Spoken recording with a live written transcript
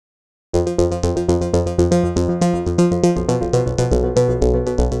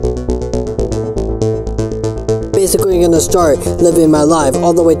basically gonna start living my life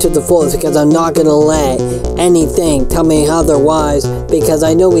all the way to the fullest, because I'm not gonna let anything tell me otherwise, because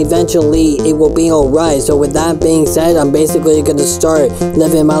I know eventually it will be alright. So with that being said, I'm basically gonna start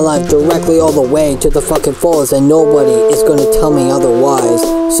living my life directly all the way to the fucking fullest, and nobody is gonna tell me otherwise.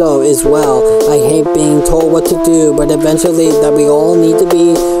 So as well, I hate being told what to do, but eventually that we all need to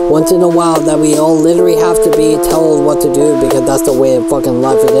be, once in a while, that we all literally have to be told what to do, because that's the way of fucking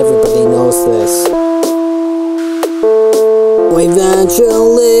life, and everybody knows this. Eventually,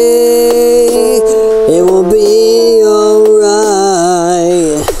 it will be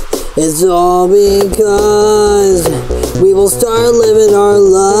alright. It's all because we will start living our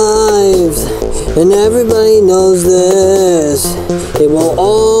lives, and everybody knows this. It will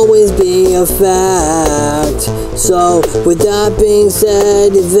always be a fact. So, with that being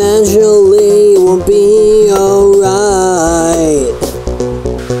said, eventually it will be alright.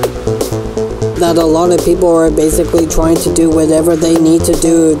 That a lot of people are basically trying to do whatever they need to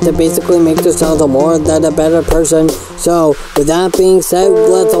do to basically make themselves a better person. So, with that being said,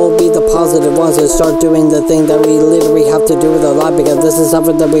 let's all be the positive ones and start doing the thing that we literally have to do with our life, because this is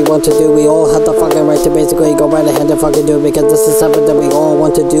something that we want to do. We all have the fucking right to basically go right ahead and fucking do it, because this is something that we all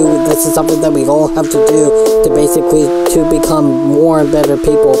want to do. This is something that we all have to do to basically to become more and better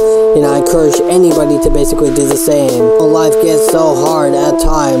people. And I encourage anybody to basically do the same. Life gets so hard at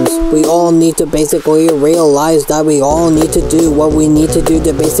times. We all need to basically realize that we all need to do what we need to do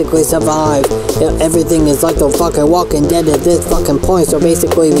to basically survive. Everything is like the fucking Walking Dead at this fucking point. So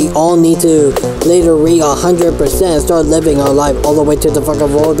basically we all need to literally 100% start living our life all the way to the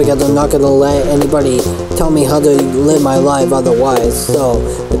fucking road, because I'm not gonna let anybody tell me how to live my life otherwise. So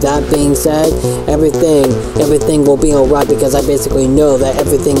with that being said, everything will be alright, because I basically know that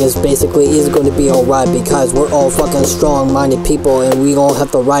everything is going to be alright, because we're all fucking strong-minded people, and we all have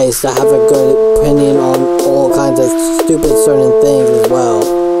the rights to have a good opinion on all kinds of stupid certain things as well.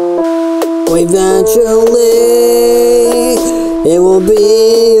 Eventually, it will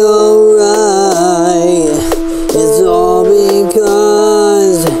be alright. It's all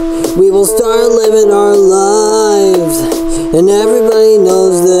because we will start living our lives, and everybody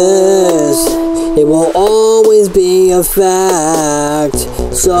knows this. It will always be a fact.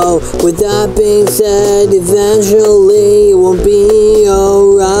 So, with that being said, eventually it will be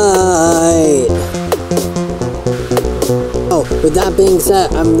alright. Oh, with that being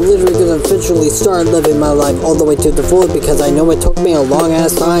said, I'm literally gonna officially start living my life all the way to the fullest, because I know it took me a long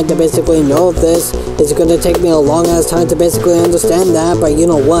ass time to basically know this. It's gonna take me a long ass time to basically understand that, but you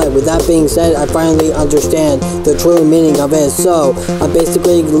know what, with that being said, I finally understand the true meaning of it. So, I'm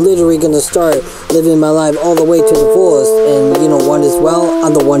basically literally gonna start living my life all the way to the fullest, and you know what as well,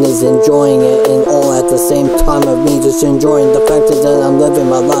 I'm the one is enjoying it, and all at the same time of me just enjoying the fact that I'm living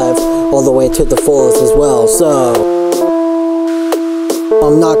my life all the way to the fullest as well. So,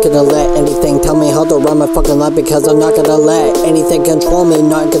 I'm not gonna let anything tell me how to run my fucking life, because I'm not gonna let anything control me.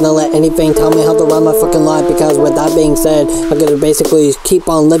 Not gonna let anything tell me how to run my fucking life, because with that being said, I'm gonna basically keep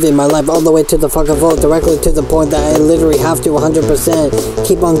on living my life all the way to the fucking full, directly to the point that I literally have to 100%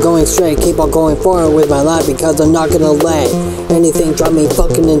 keep on going straight, keep on going forward with my life, because I'm not gonna let anything drive me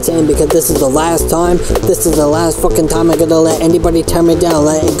fucking insane, because this is the last time, this is the last fucking time I'm gonna let anybody tear me down.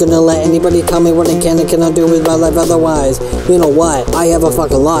 I'm gonna let anybody tell me what I can and cannot do with my life otherwise. You know what, I have a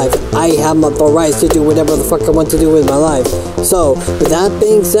fucking life. I have the rights to do whatever the fuck I want to do with my life. So, with that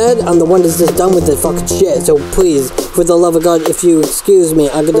being said, I'm the one that's just done with this fucking shit. So please, for the love of God, if you excuse me,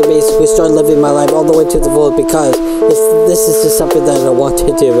 I'm gonna basically start living my life all the way to the fullest, because this is just something that I want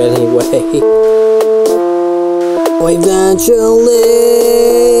to do anyway. Eventually,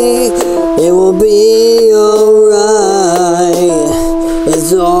 it will be alright.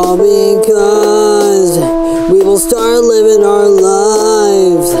 It's all because we will start living our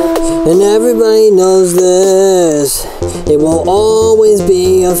lives, and everybody knows this. It will always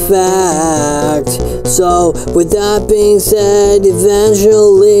be a fact. So, with that being said,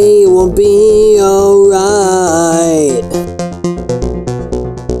 eventually it will be alright.